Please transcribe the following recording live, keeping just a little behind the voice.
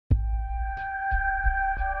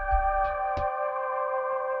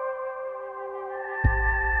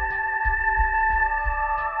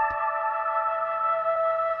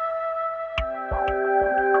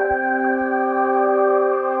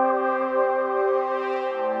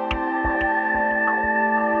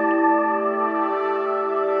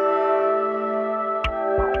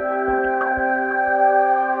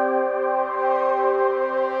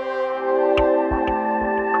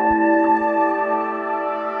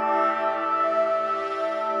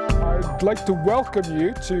I'd like to welcome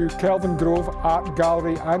you to Kelvingrove Art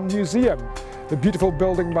Gallery and Museum. The beautiful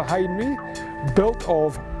building behind me, built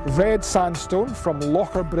of red sandstone from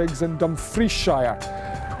Locherbriggs in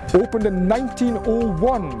Dumfriesshire, opened in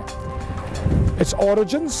 1901. Its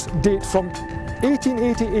origins date from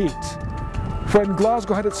 1888, when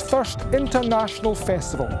Glasgow had its first international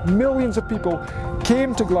festival. Millions of people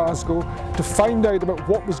came to Glasgow to find out about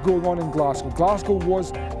what was going on in Glasgow. Glasgow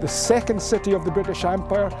was the second city of the British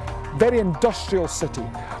Empire, very industrial city,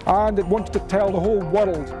 and it wanted to tell the whole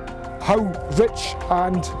world how rich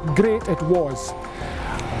and great it was.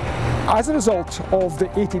 As a result of the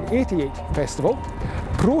 1888 festival,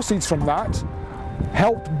 proceeds from that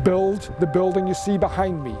helped build the building you see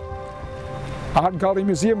behind me. Art Gallery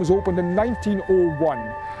Museum was opened in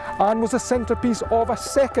 1901 and was the centrepiece of a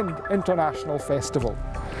second international festival.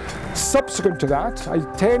 Subsequent to that,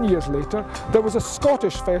 10 years later, there was a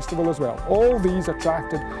Scottish festival as well. All these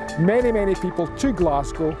attracted many people to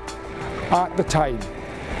Glasgow at the time.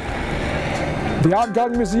 The Art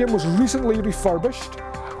Gallery Museum was recently refurbished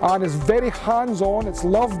and is very hands-on. It's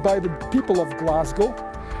loved by the people of Glasgow.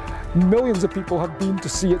 Millions of people have been to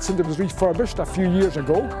see it since it was refurbished a few years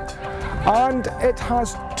ago. And it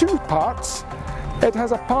has two parts. It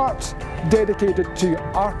has a part dedicated to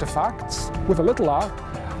artefacts with a little r,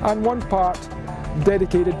 and one part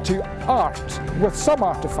dedicated to art with some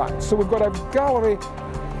artefacts. So we've got a gallery,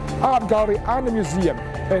 art gallery and a museum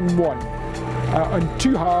in one, in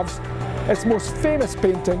two halves. Its most famous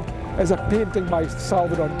painting is a painting by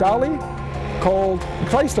Salvador Dali called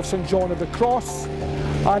Christ of St. John of the Cross,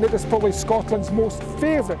 and it is probably Scotland's most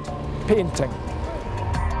favourite painting.